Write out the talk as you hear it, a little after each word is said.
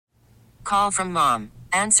Call from mom.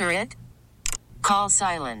 Answer it. Call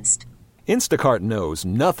silenced. Instacart knows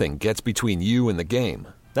nothing gets between you and the game.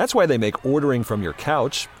 That's why they make ordering from your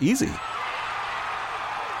couch easy.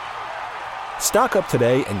 Stock up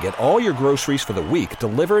today and get all your groceries for the week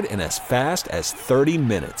delivered in as fast as 30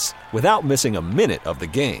 minutes without missing a minute of the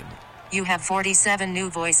game. You have 47 new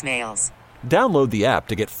voicemails. Download the app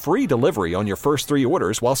to get free delivery on your first 3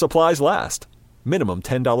 orders while supplies last. Minimum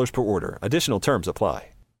 $10 per order. Additional terms apply.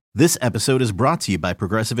 This episode is brought to you by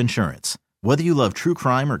Progressive Insurance. Whether you love true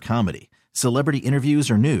crime or comedy, celebrity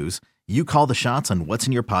interviews or news, you call the shots on what's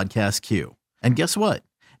in your podcast queue. And guess what?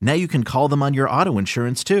 Now you can call them on your auto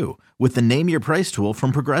insurance too with the Name Your Price tool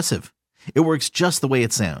from Progressive. It works just the way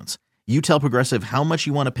it sounds. You tell Progressive how much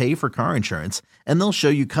you want to pay for car insurance, and they'll show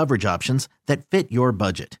you coverage options that fit your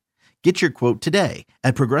budget. Get your quote today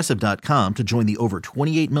at Progressive.com to join the over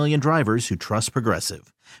 28 million drivers who trust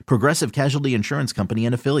Progressive. Progressive Casualty Insurance Company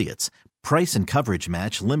and Affiliates. Price and coverage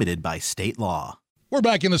match limited by state law. We're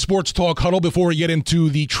back in the Sports Talk Huddle before we get into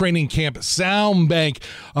the training camp sound bank.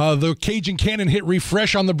 The Cajun Cannon hit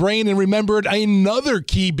refresh on the brain and remembered another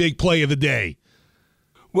key big play of the day.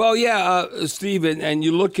 Well, yeah, Steve, and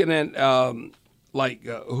you're looking at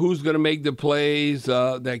who's going to make the plays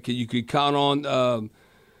that you could count on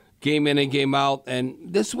game in and game out. And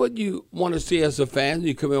this is what you want to see as a fan.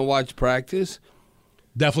 You come in and watch practice.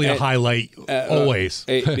 Definitely a highlight, always.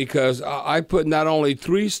 Because I put not only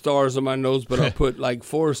 3 stars on my notes, but I put like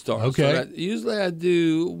 4 stars. Okay. So usually I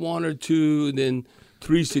do 1 or 2, then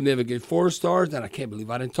 3 significant 4 stars. And I can't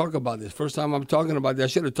believe I didn't talk about this. First time I'm talking about this. I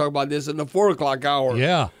should have talked about this in the 4 o'clock hour.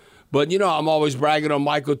 Yeah. But, I'm always bragging on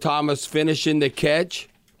Michael Thomas finishing the catch.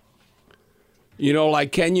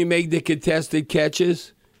 Can you make the contested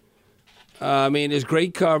catches? It's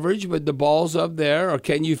great coverage, but the ball's up there. Or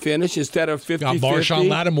can you finish instead of 50-50? Got Marshon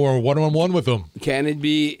Lattimore one-on-one with him. Can it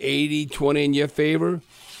be 80-20 in your favor?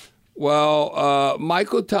 Well,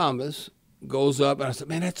 Michael Thomas goes up, and I said,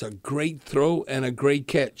 man, that's a great throw and a great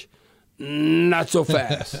catch. Not so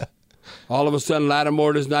fast. All of a sudden,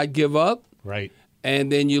 Lattimore does not give up. Right.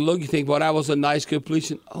 And then you think, well, that was a nice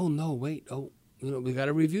completion. Oh, no, wait. Oh, we got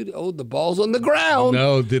to review it. The ball's on the ground.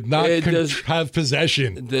 No, did not have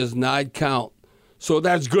possession. It does not count. So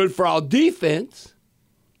that's good for our defense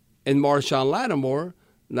and Marshon Lattimore.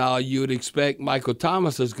 Now, you would expect Michael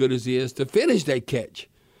Thomas, as good as he is, to finish that catch.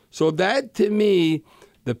 So that, to me,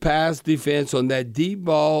 the pass defense on that deep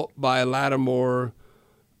ball by Lattimore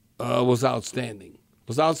was outstanding.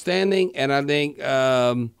 And I think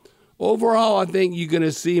overall, I think you're going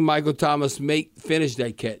to see Michael Thomas finish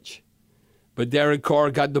that catch. But Derek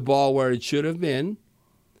Carr got the ball where it should have been.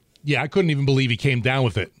 Yeah, I couldn't even believe he came down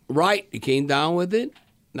with it. Right, he came down with it.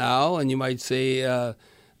 Now, and you might say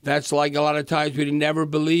that's like a lot of times we never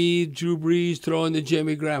believed Drew Brees throwing to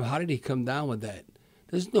Jimmy Graham. How did he come down with that?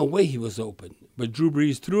 There's no way he was open. But Drew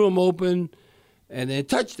Brees threw him open, and then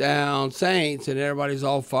touchdown, Saints, and everybody's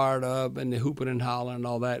all fired up, and they're hooping and hollering and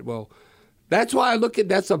all that. Well, that's why I look at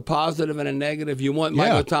that's a positive and a negative. You want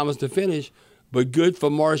Michael Thomas to finish, but good for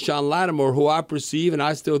Marshon Lattimore, who I perceive, and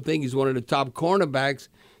I still think he's one of the top cornerbacks,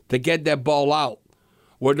 to get that ball out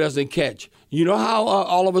where it doesn't catch. You know how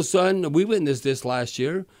all of a sudden, we witnessed this last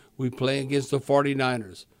year, we play against the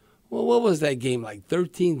 49ers. Well, what was that game, like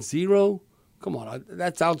 13-0? Come on,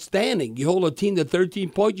 that's outstanding. You hold a team to 13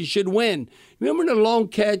 points, you should win. Remember the long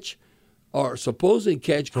catch, or supposed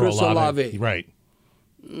catch, Chris Olave? Right.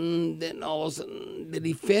 Then all of a sudden, did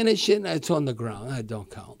he finish it? It's on the ground. That don't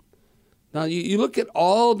count. Now, you look at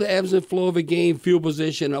all the ebbs and flow of a game, field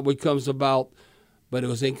position, what comes about, but it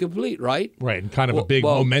was incomplete, right? Right, and kind of a big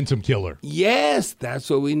momentum killer. Yes, that's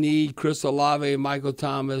what we need, Chris Olave and Michael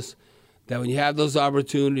Thomas, that when you have those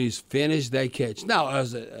opportunities, finish that catch. Now,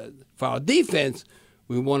 for our defense,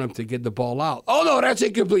 we want them to get the ball out. Oh, no, that's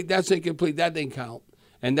incomplete. That didn't count.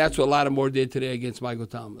 And that's what Lattimore did today against Michael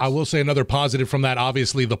Thomas. I will say another positive from that,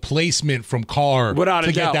 obviously, the placement from Carr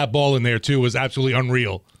to get that ball in there, too, was absolutely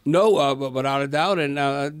unreal. No, but without a doubt.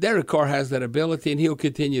 And Derek Carr has that ability, and he'll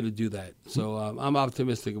continue to do that. So I'm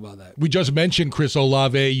optimistic about that. We just mentioned Chris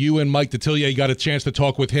Olave. You and Mike Detillier got a chance to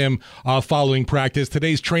talk with him following practice.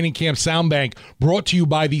 Today's training camp sound bank brought to you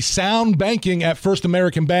by the Sound Banking at First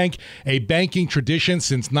American Bank, a banking tradition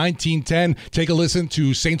since 1910. Take a listen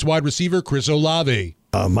to Saints wide receiver Chris Olave.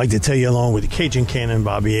 Mike Detillier along with the Cajun Cannon,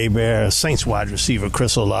 Bobby Hebert, Saints wide receiver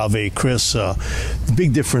Chris Olave. Chris,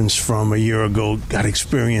 big difference from a year ago, got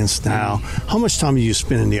experience now. How much time do you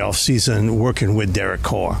spend in the offseason working with Derek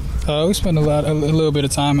Carr? We spent a little bit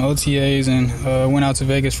of time at OTAs and went out to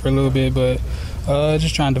Vegas for a little bit, but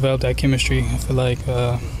just trying to develop that chemistry. I feel like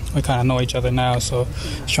we kind of know each other now, so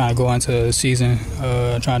just trying to go into the season,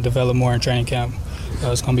 trying to develop more in training camp.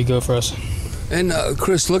 It's going to be good for us. And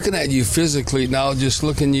Chris, looking at you physically now, just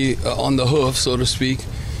looking you on the hoof, so to speak,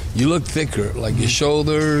 you look thicker, like your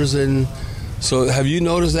shoulders. And so have you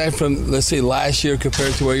noticed that from, let's say, last year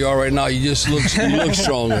compared to where you are right now? You just look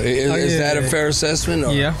stronger. Is that a fair assessment?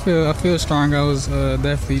 Or? Yeah, I feel strong. I was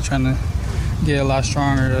definitely trying to get a lot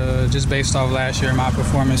stronger just based off last year, my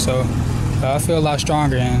performance. So I feel a lot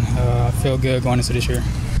stronger, and I feel good going into this year.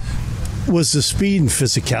 Was the speed and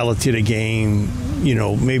physicality of the game,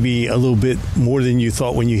 maybe a little bit more than you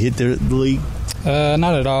thought when you hit the league?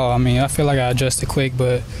 Not at all. I mean, I feel like I adjusted quick,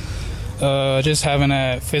 but just having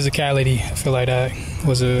that physicality, I feel like that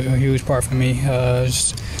was a huge part for me. I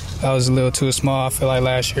was a little too small. I feel like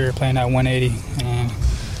last year playing at 180 and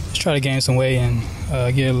just try to gain some weight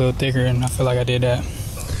and get a little thicker, and I feel like I did that.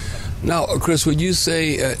 Now, Chris, would you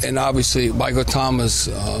say, and obviously Michael Thomas,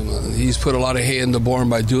 he's put a lot of hay in the barn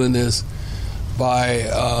by doing this, by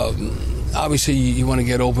obviously you want to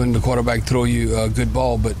get open, the quarterback throw you a good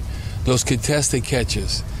ball, but those contested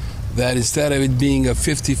catches, that instead of it being a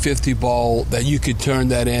 50-50 ball, that you could turn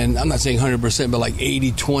that in, I'm not saying 100%, but like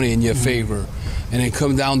 80-20 in your favor, and then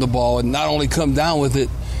come down the ball, and not only come down with it,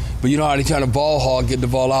 but you know how to try to ball hog, get the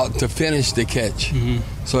ball out to finish the catch.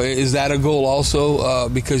 So is that a goal also?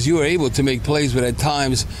 Because you were able to make plays, but at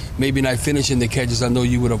times maybe not finishing the catches I know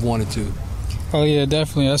you would have wanted to. Oh, yeah,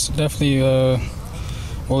 definitely. That's definitely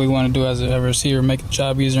what we want to do as a receiver, make the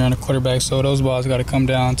job easier on the quarterback. So those balls got to come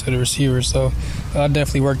down to the receiver. So I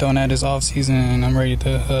definitely worked on that this offseason, and I'm ready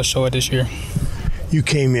to show it this year. You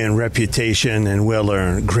came in, reputation and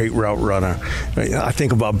well-earned, great route runner. I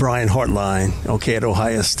think about Brian Hartline, at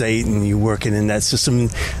Ohio State, and you working in that system.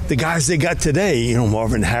 The guys they got today,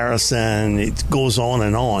 Marvin Harrison, it goes on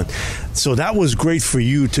and on. So that was great for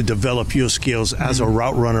you to develop your skills as a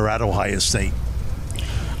route runner at Ohio State.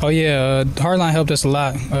 Oh, yeah. Hartline helped us a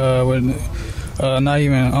lot with not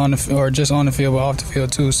even on the or just on the field, but off the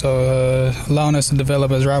field too. So allowing us to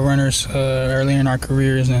develop as route runners early in our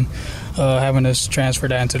careers, and having us transfer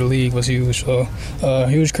that into the league was huge. So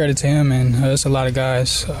huge credit to him, and there's a lot of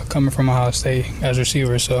guys coming from Ohio State as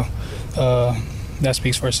receivers. So that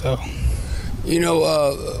speaks for itself.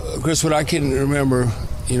 Chris, what I can remember,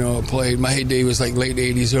 played, my heyday was like late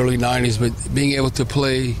 80s, early 90s, but being able to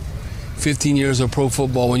play 15 years of pro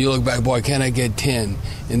football, when you look back, boy, can I get 10?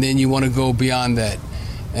 And then you want to go beyond that.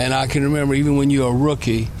 And I can remember even when you're a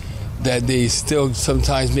rookie, that they still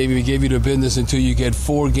sometimes maybe give you the business until you get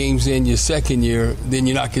 4 games in your second year, then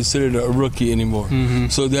you're not considered a rookie anymore.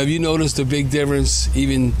 So have you noticed a big difference?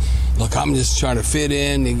 Even, look, I'm just trying to fit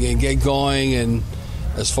in and get going, and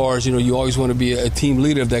as far as, you always want to be a team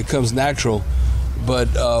leader, that comes natural. But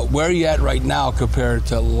where are you at right now compared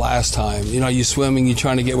to last time? You're swimming, you're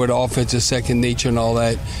trying to get where the offense is second nature and all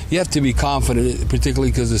that. You have to be confident,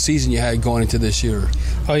 particularly because the season you had going into this year.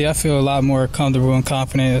 Oh, yeah, I feel a lot more comfortable and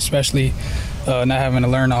confident, especially not having to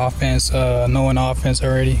learn the offense, knowing the offense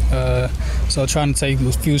already. So trying to take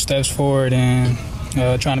a few steps forward and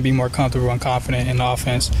trying to be more comfortable and confident in the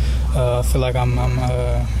offense. I feel like I'm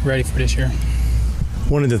ready for this year.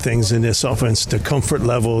 One of the things in this offense, the comfort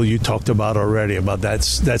level you talked about already, about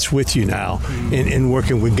that's with you now in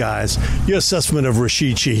working with guys. Your assessment of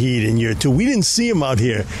Rashid Shaheed in year 2. We didn't see him out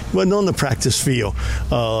here. He wasn't on the practice field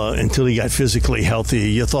until he got physically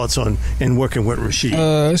healthy. Your thoughts on working with Rashid?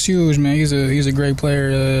 It's huge, man. He's a great player,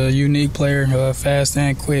 a unique player, fast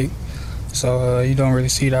and quick. So you don't really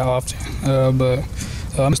see that often. But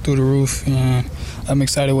I'm through the roof, and I'm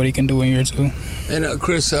excited what he can do in year 2. And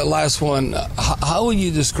Chris, last one. How would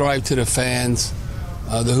you describe to the fans,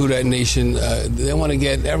 the Who Dat Nation? They want to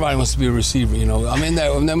get. Everybody wants to be a receiver. I'm in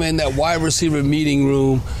that wide receiver meeting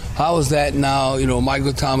room. How is that now?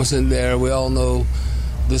 Michael Thomas in there. We all know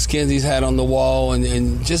the skins he's had on the wall,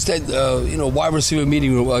 and just that wide receiver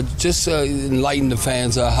meeting room. Just enlighten the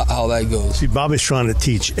fans how that goes. See, Bobby's trying to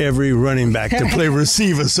teach every running back to play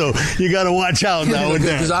receiver, so you got to watch out now with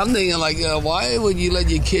that. Because I'm thinking, why would you let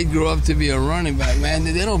your kid grow up to be a running back, man?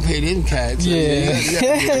 They don't pay them cats.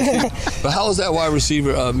 Yeah. But how is that wide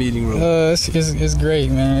receiver meeting room? It's great,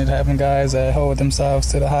 man. Having guys that hold themselves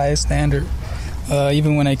to the highest standard.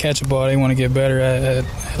 Even when they catch a ball, they want to get better at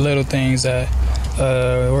little things.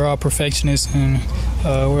 We're all perfectionists, and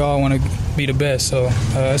we all want to be the best. So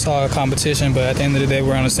it's all a competition, but at the end of the day,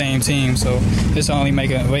 we're on the same team. So it's only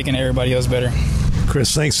making everybody else better.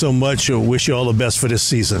 Chris, thanks so much. I wish you all the best for this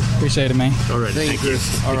season. Appreciate it, man. All right. Thank you,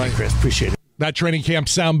 Chris. All right, Chris. Appreciate it. That training camp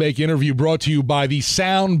Soundbank interview brought to you by the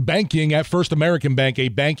Sound Banking at First American Bank, a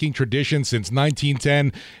banking tradition since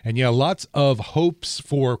 1910. And yeah, lots of hopes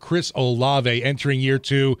for Chris Olave entering year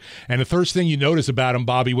 2. And the first thing you notice about him,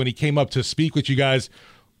 Bobby, when he came up to speak with you guys,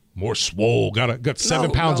 more swole, got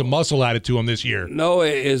 7 pounds of muscle added to him this year. No,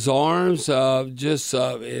 his arms, his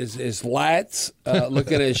lats,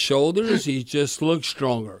 look at his shoulders, he just looks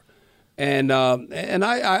stronger. And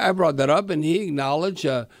I brought that up, and he acknowledged,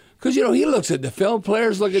 because, he looks at the film,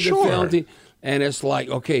 players look at the film, and it's like,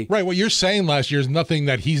 okay. Right, what you're saying last year is nothing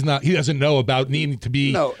that he doesn't know about needing to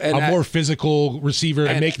be a more physical receiver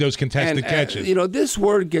and make those contested catches. This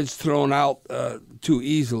word gets thrown out too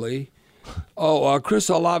easily. Chris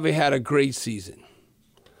Olave had a great season.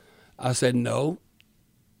 I said, no.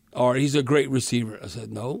 Or he's a great receiver. I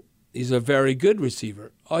said, no. He's a very good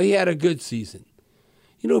receiver. Oh, he had a good season.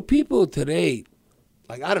 People today,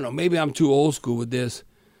 like, I don't know, maybe I'm too old school with this.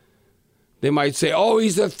 They might say, oh,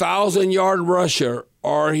 he's a 1,000-yard rusher,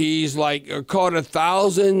 or he's like caught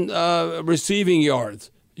 1,000 receiving yards.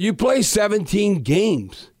 You play 17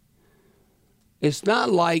 games. It's not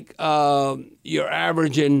like you're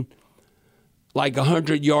averaging like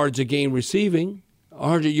 100 yards a game receiving,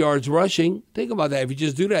 100 yards rushing. Think about that. If you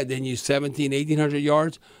just do that, then you're 1,800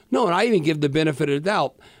 yards. No, and I even give the benefit of the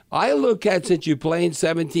doubt. I look at, since you're playing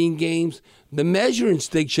 17 games, the measuring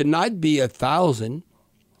stick should not be 1,000.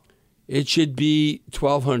 It should be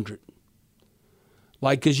 1,200.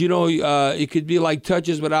 Like, because, it could be like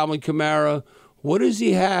touches with Alvin Kamara. What does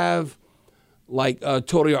he have? Like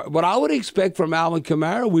total yard. What I would expect from Alvin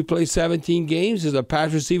Kamara, we play 17 games as a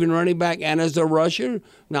pass receiving running back and as a rusher.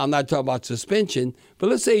 Now, I'm not talking about suspension, but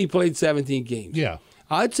let's say he played 17 games. Yeah.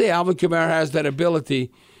 I'd say Alvin Kamara has that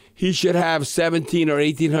ability. He should have 17 or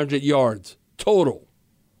 1,800 yards total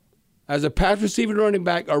as a pass receiving running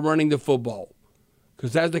back or running the football,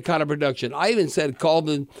 because that's the kind of production. I even said call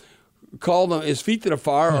them his feet to the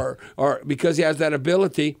fire or because he has that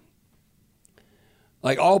ability.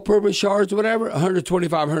 Like all-purpose yards or whatever,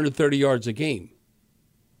 125, 130 yards a game.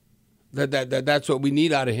 That's what we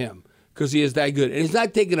need out of him, because he is that good. And he's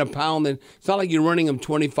not taking a pound. And it's not like you're running him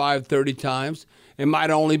 25, 30 times. It might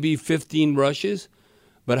only be 15 rushes.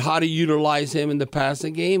 But how to utilize him in the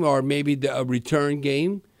passing game or maybe a return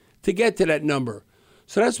game to get to that number.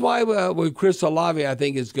 So that's why with Chris Olave, I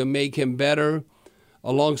think is going to make him better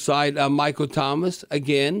alongside Michael Thomas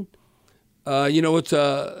again. It's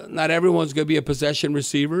not everyone's going to be a possession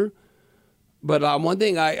receiver, but one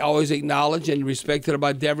thing I always acknowledge and respected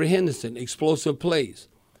about Devery Henderson, explosive plays.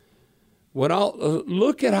 When I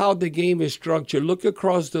look at how the game is structured, look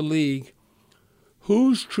across the league,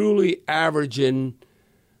 who's truly averaging,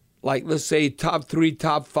 like, let's say top 3,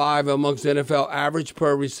 top 5 amongst NFL average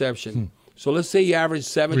per reception. So let's say you average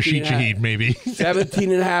 17 Shaheed, maybe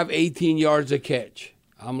 17 and a half, 18 yards a catch.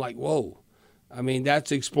 I'm like, whoa. I mean,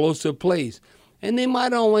 that's explosive plays. And they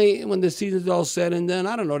might only, when the season's all said and done,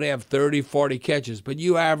 I don't know, they have 30, 40 catches. But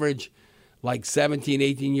you average like 17,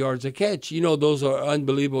 18 yards a catch. Those are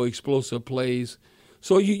unbelievable explosive plays.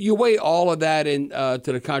 So you weigh all of that in to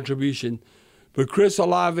the contribution. But Chris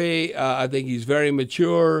Olave, I think he's very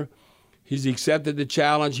mature. He's accepted the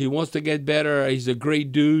challenge. He wants to get better. He's a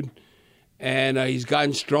great dude. And he's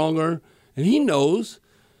gotten stronger. And he knows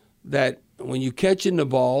that when you're catching the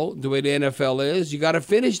ball, the way the NFL is, you got to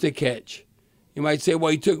finish the catch. You might say,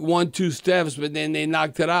 well, he took 1-2 steps, but then they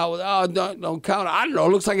knocked it out. Oh, don't count. I don't know.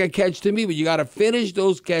 It looks like a catch to me, but you got to finish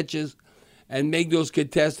those catches and make those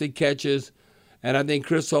contested catches. And I think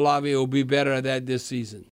Chris Olave will be better at that this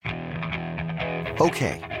season.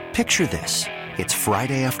 Okay, picture this. It's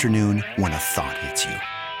Friday afternoon when a thought hits you.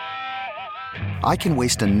 I can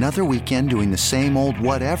waste another weekend doing the same old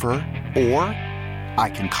whatever, or I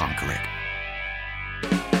can conquer it.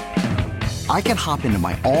 I can hop into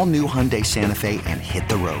my all-new Hyundai Santa Fe and hit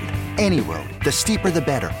the road. Any road. The steeper, the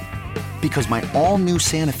better. Because my all-new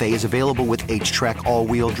Santa Fe is available with H-Track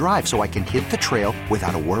all-wheel drive, so I can hit the trail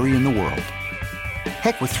without a worry in the world.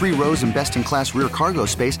 Heck, with 3 rows and best-in-class rear cargo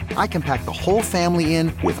space, I can pack the whole family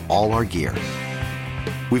in with all our gear.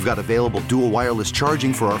 We've got available dual wireless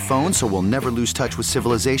charging for our phones, so we'll never lose touch with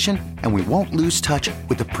civilization, and we won't lose touch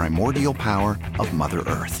with the primordial power of Mother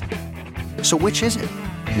Earth. So which is it?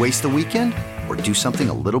 Waste the weekend or do something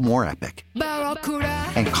a little more epic?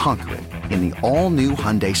 And conquer it in the all-new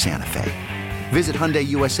Hyundai Santa Fe. Visit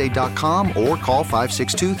HyundaiUSA.com or call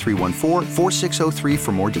 562-314-4603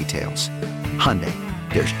 for more details. Hyundai,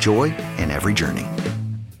 there's joy in every journey.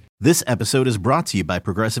 This episode is brought to you by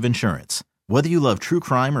Progressive Insurance. Whether you love true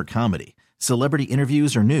crime or comedy, celebrity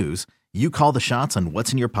interviews or news, you call the shots on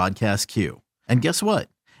what's in your podcast queue. And guess what?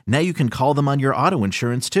 Now you can call them on your auto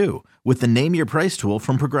insurance too with the Name Your Price tool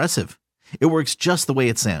from Progressive. It works just the way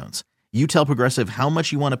it sounds. You tell Progressive how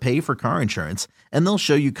much you want to pay for car insurance, and they'll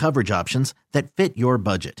show you coverage options that fit your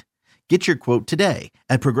budget. Get your quote today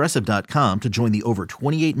at Progressive.com to join the over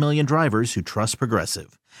 28 million drivers who trust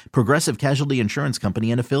Progressive. Progressive Casualty Insurance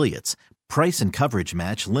Company and Affiliates. Price and coverage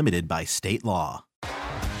match limited by state law.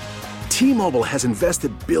 T-Mobile has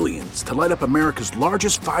invested billions to light up America's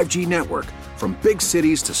largest 5G network, from big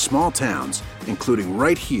cities to small towns, including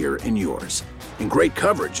right here in yours. And great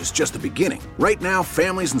coverage is just the beginning. Right now,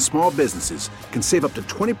 families and small businesses can save up to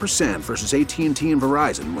 20% versus AT&T and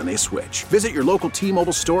Verizon when they switch. Visit your local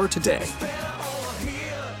T-Mobile store today.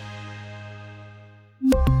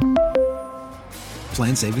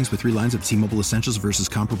 Plan savings with 3 lines of T-Mobile Essentials versus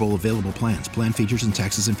comparable available plans. Plan features and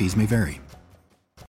taxes and fees may vary.